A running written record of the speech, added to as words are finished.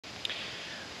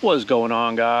What's going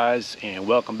on, guys, and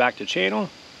welcome back to the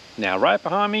channel. Now right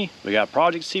behind me we got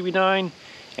Project CB9,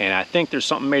 and I think there's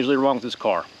something majorly wrong with this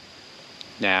car.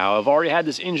 Now I've already had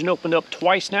this engine opened up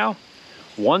twice now,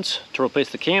 once to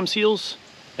replace the cam seals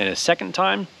and a second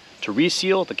time to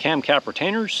reseal the cam cap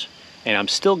retainers, and I'm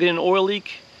still getting an oil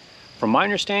leak. From my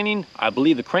understanding, I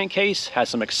believe the crankcase has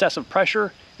some excessive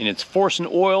pressure and it's forcing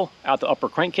oil out the upper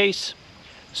crankcase.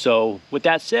 So with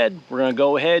that said, we're going to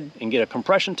go ahead and get a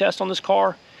compression test on this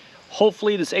car.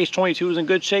 Hopefully this H22 is in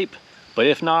good shape, but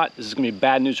if not, this is going to be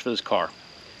bad news for this car.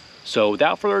 So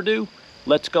without further ado,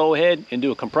 let's go ahead and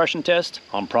do a compression test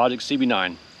on Project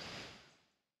CB9.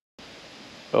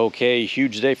 Okay,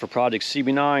 huge day for Project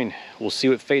CB9. We'll see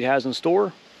what fate has in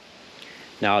store.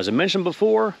 Now, as I mentioned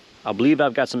before, I believe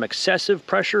I've got some excessive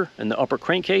pressure in the upper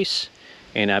crankcase,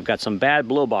 and I've got some bad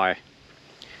blow-by.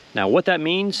 Now what that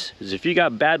means is if you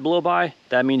got bad blow-by,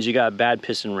 that means you got bad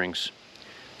piston rings.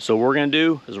 So what we're going to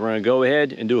do is we're going to go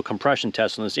ahead and do a compression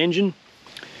test on this engine.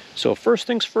 So first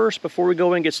things first, before we go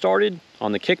ahead and get started,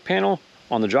 on the kick panel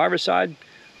on the driver's side,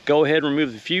 go ahead and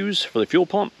remove the fuse for the fuel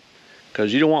pump,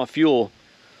 because you don't want fuel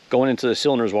going into the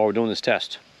cylinders while we're doing this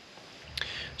test.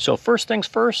 So first things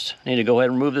first, I need to go ahead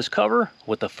and remove this cover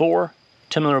with the 4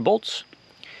 10mm bolts,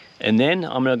 and then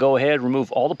I'm going to go ahead and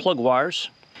remove all the plug wires,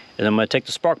 and I'm going to take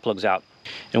the spark plugs out.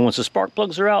 And once the spark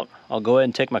plugs are out, I'll go ahead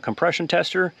and take my compression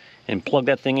tester and plug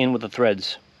that thing in with the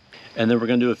threads. And then we're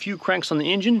going to do a few cranks on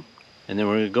the engine, and then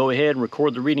we're going to go ahead and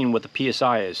record the reading what the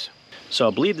PSI is. So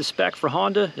I believe the spec for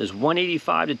Honda is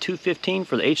 185 to 215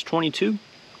 for the H22.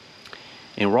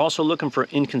 And we're also looking for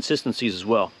inconsistencies as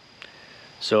well.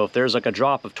 So if there's like a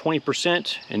drop of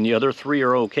 20% and the other 3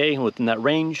 are okay within that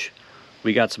range,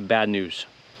 we got some bad news.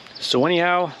 So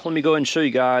anyhow, let me go ahead and show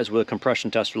you guys what a compression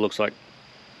tester looks like.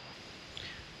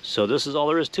 So this is all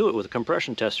there is to it with a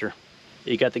compression tester.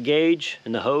 You got the gauge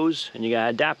and the hose, and you got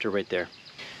an adapter right there.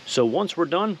 So once we're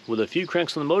done with a few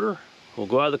cranks on the motor, we'll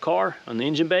go out of the car on the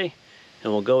engine bay,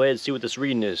 and we'll go ahead and see what this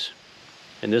reading is.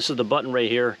 And this is the button right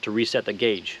here to reset the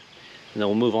gauge. And then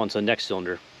we'll move on to the next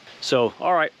cylinder. So,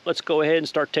 all right, let's go ahead and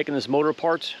start taking this motor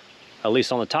apart, at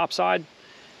least on the top side,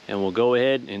 and we'll go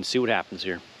ahead and see what happens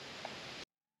here.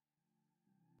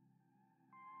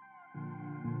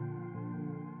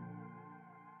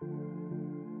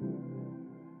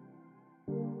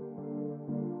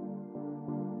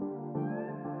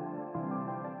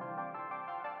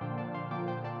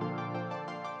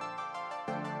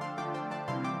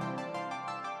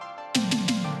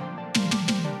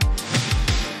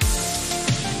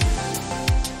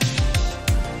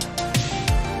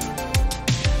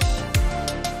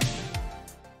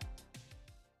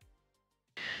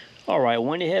 Alright, I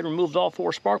went ahead and removed all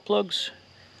 4 spark plugs,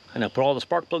 and I put all the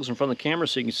spark plugs in front of the camera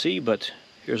so you can see, but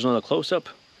here's another close-up.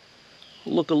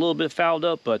 Look a little bit fouled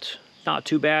up, but not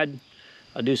too bad.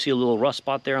 I do see a little rust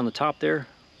spot there on the top there,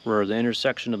 where the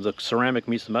intersection of the ceramic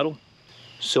meets the metal.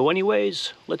 So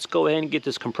anyways, let's go ahead and get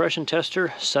this compression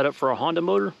tester set up for a Honda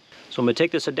motor. So I'm going to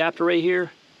take this adapter right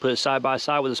here, put it side by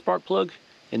side with a spark plug,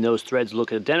 and those threads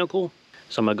look identical.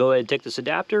 So I'm going to go ahead and take this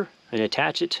adapter and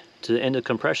attach it to the end of the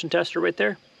compression tester right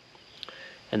there.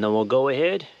 And then we'll go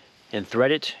ahead and thread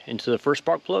it into the first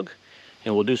spark plug,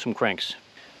 and we'll do some cranks.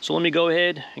 So let me go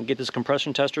ahead and get this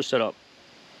compression tester set up.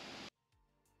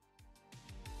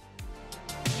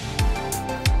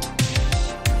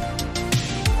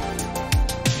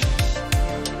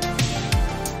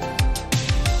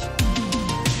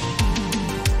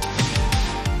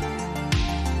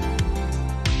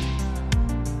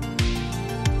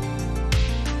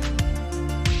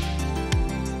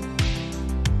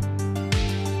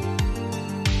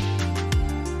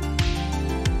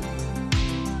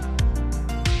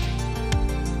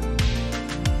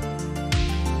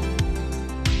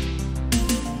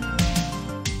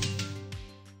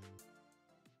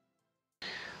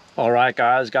 Alright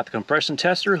guys, got the compression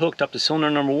tester hooked up to cylinder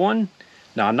number 1.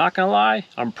 Now I'm not gonna lie,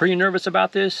 I'm pretty nervous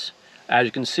about this. As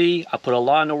you can see, I put a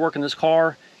lot of work in this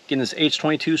car, getting this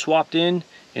H22 swapped in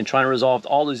and trying to resolve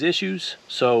all these issues.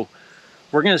 So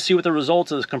we're gonna see what the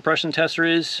results of this compression tester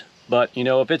is. But you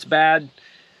know, if it's bad,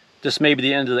 this may be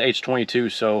the end of the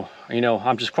H22. So you know,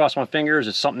 I'm just crossing my fingers,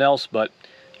 it's something else. But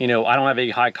you know, I don't have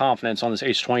any high confidence on this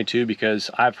H22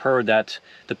 because I've heard that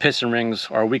the piston rings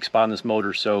are a weak spot on this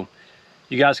motor. So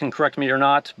you guys can correct me or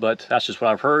not, but that's just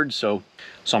what I've heard. So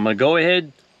I'm going to go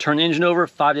ahead, turn the engine over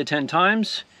 5 to 10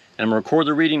 times, and I'm going to record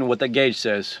the reading of what that gauge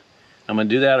says. I'm going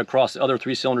to do that across the other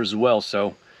 3 cylinders as well.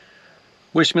 So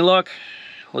wish me luck.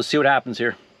 Let's see what happens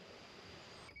here.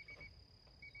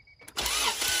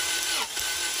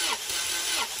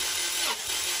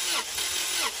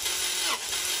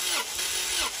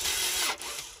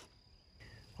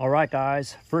 All right,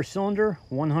 guys, first cylinder,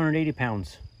 180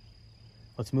 pounds.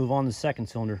 Let's move on to the second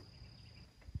cylinder.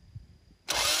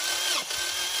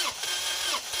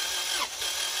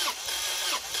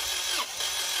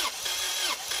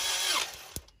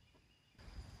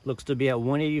 Looks to be at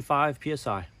 185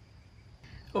 PSI.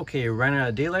 Okay, ran out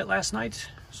of daylight last night,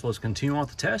 so let's continue on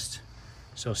with the test.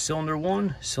 So cylinder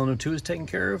 1, cylinder 2 is taken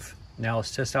care of. Now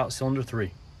let's test out cylinder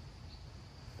 3.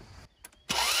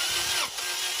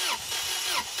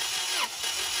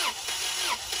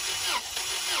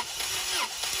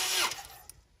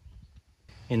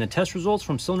 And the test results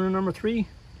from cylinder number 3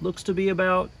 looks to be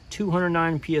about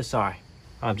 209 PSI.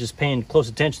 I'm just paying close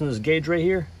attention to this gauge right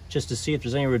here just to see if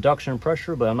there's any reduction in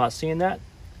pressure, but I'm not seeing that.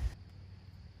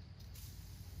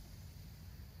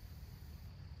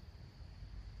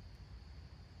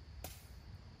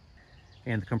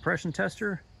 And the compression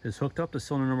tester is hooked up to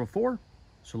cylinder number 4.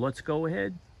 So let's go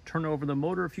ahead, turn over the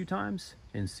motor a few times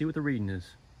and see what the reading is.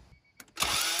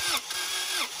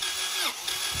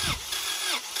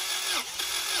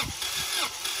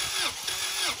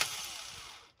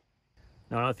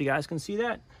 Now, I don't know if you guys can see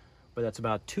that, but that's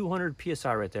about 200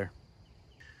 PSI right there.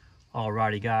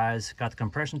 Alrighty guys, got the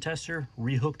compression tester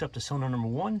rehooked up to cylinder number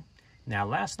 1. Now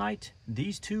last night,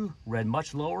 these two read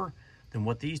much lower than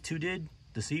what these two did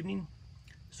this evening.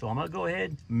 So I'm gonna go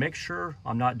ahead, make sure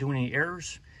I'm not doing any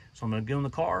errors. So I'm gonna get in the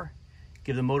car,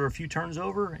 give the motor a few turns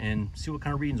over and see what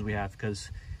kind of readings we have,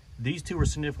 because these two are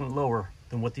significantly lower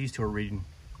than what these two are reading.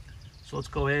 So let's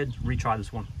go ahead, retry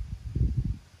this one.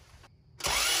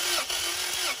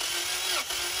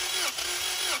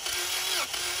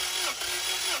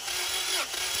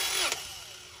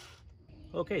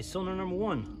 Okay, cylinder number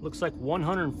 1 looks like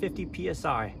 150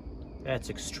 PSI. That's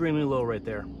extremely low right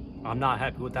there. I'm not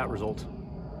happy with that result.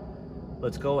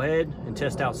 Let's go ahead and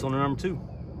test out cylinder number 2.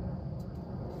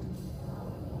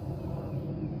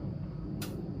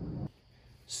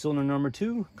 Cylinder number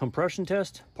 2, compression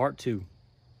test, part 2.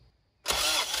 I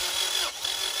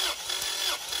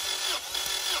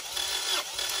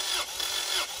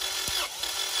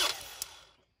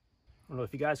don't know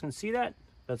if you guys can see that.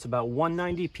 That's about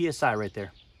 190 PSI right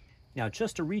there. Now,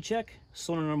 just to recheck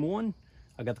cylinder number 1,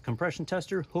 I got the compression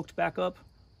tester hooked back up.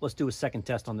 Let's do a second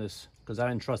test on this because I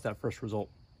didn't trust that first result.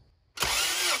 I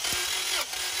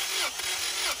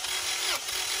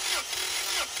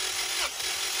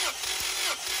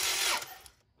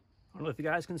don't know if you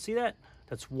guys can see that.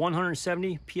 That's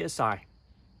 170 PSI.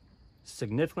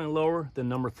 Significantly lower than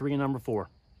number 3 and number 4.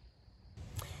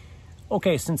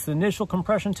 Okay, since the initial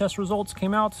compression test results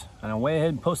came out, and I went ahead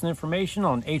and posted information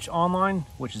on H Online,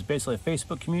 which is basically a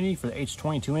Facebook community for the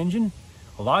H22 engine,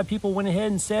 a lot of people went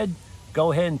ahead and said,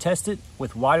 go ahead and test it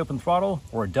with wide open throttle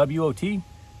or a WOT.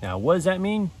 Now, what does that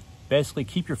mean? Basically,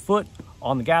 keep your foot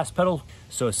on the gas pedal.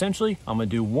 So essentially, I'm gonna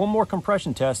do one more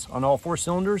compression test on all 4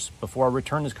 cylinders before I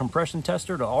return this compression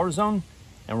tester to AutoZone,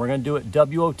 and we're gonna do it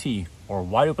WOT, or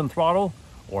wide open throttle,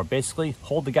 or basically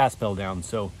hold the gas pedal down.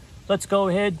 So let's go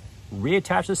ahead,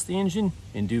 reattach this to the engine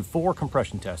and do 4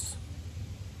 compression tests.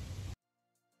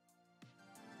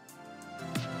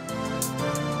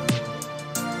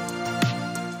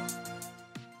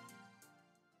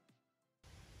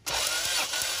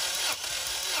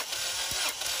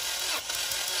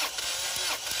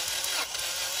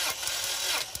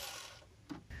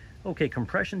 Okay,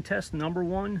 compression test number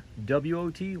 1,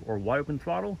 WOT or wide open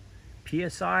throttle,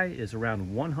 PSI is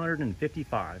around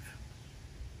 155.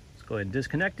 Let's go ahead and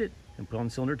disconnect it and put on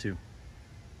cylinder 2.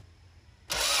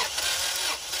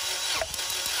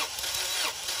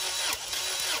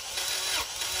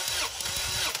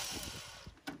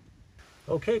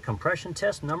 Okay, compression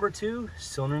test number 2,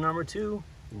 cylinder number 2,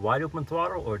 wide open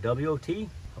throttle or WOT,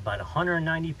 about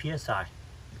 190 PSI.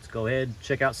 Let's go ahead and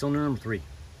check out cylinder number 3.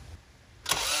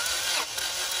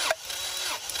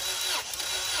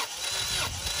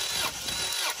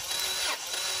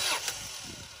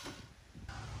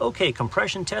 Okay,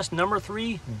 compression test number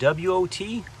 3,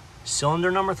 WOT, cylinder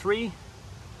number 3,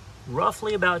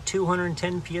 roughly about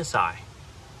 210 PSI.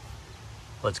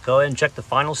 Let's go ahead and check the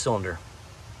final cylinder.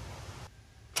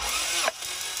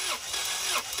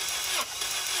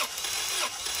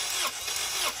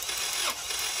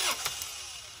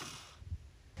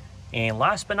 And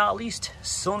last but not least,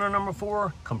 cylinder number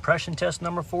 4, compression test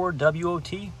number 4,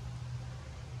 WOT,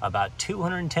 about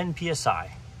 210 PSI.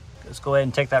 Let's go ahead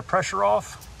and take that pressure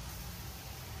off.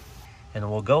 And then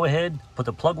we'll go ahead, put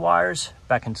the plug wires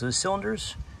back into the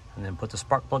cylinders, and then put the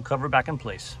spark plug cover back in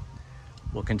place.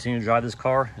 We'll continue to drive this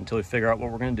car until we figure out what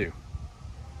we're going to do.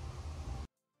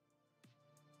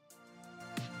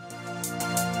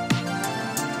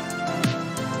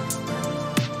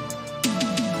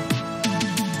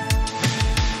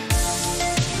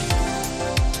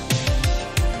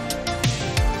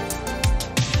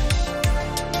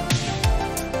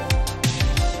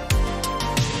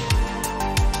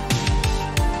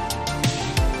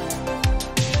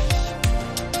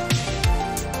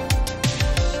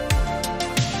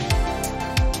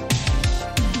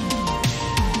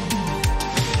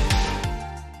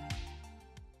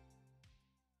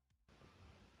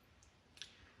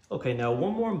 Okay, now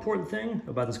one more important thing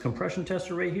about this compression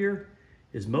tester right here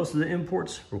is most of the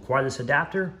imports require this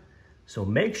adapter. So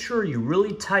make sure you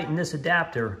really tighten this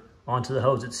adapter onto the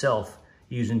hose itself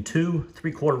using 2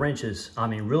 3/4 inches. I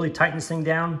mean, really tighten this thing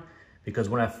down, because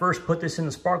when I first put this in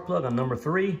the spark plug on number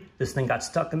 3, this thing got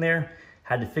stuck in there.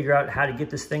 Had to figure out how to get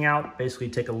this thing out. Basically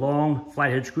take a long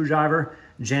flathead screwdriver,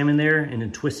 jam in there, and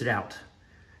then twist it out.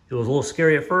 It was a little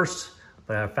scary at first,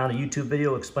 but I found a YouTube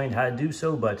video explained how to do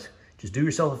so. But just do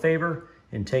yourself a favor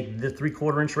and take the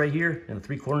 3/4 inch right here and the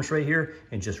 3/4 inch right here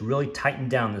and just really tighten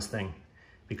down this thing,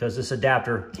 because this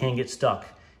adapter can get stuck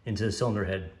into the cylinder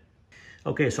head.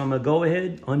 Okay, so I'm gonna go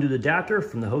ahead, undo the adapter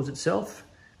from the hose itself,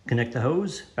 connect the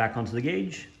hose back onto the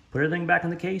gauge, put everything back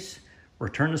in the case,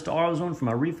 return this to AutoZone for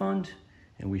my refund,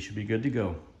 and we should be good to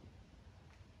go.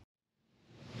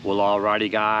 Well,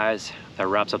 alrighty guys, that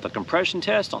wraps up the compression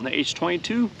test on the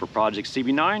H22 for Project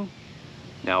CB9.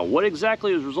 Now, what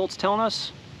exactly is results telling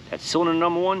us? That cylinder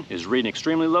number 1 is reading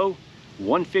extremely low,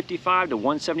 155 to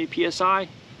 170 PSI,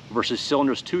 versus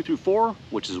cylinders 2 through 4,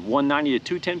 which is 190 to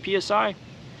 210 PSI.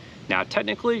 Now,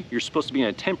 technically, you're supposed to be in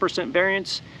a 10%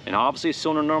 variance, and obviously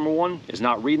cylinder number 1 is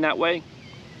not reading that way.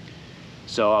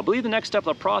 So I believe the next step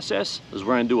of the process is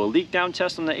we're gonna do a leak down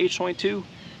test on the H22,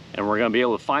 and we're gonna be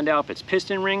able to find out if it's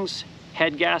piston rings,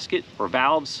 head gasket, or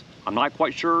valves. I'm not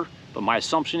quite sure, but my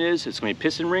assumption is it's gonna be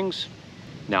piston rings.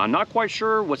 Now, I'm not quite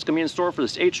sure what's gonna be in store for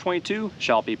this H22.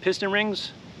 Shall it be piston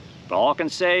rings? But all I can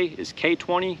say is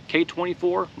K20,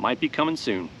 K24 might be coming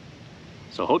soon.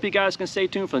 So I hope you guys can stay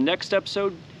tuned for the next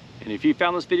episode. And if you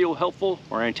found this video helpful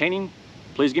or entertaining,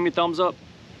 please give me a thumbs up.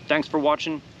 Thanks for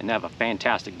watching, and have a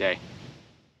fantastic day.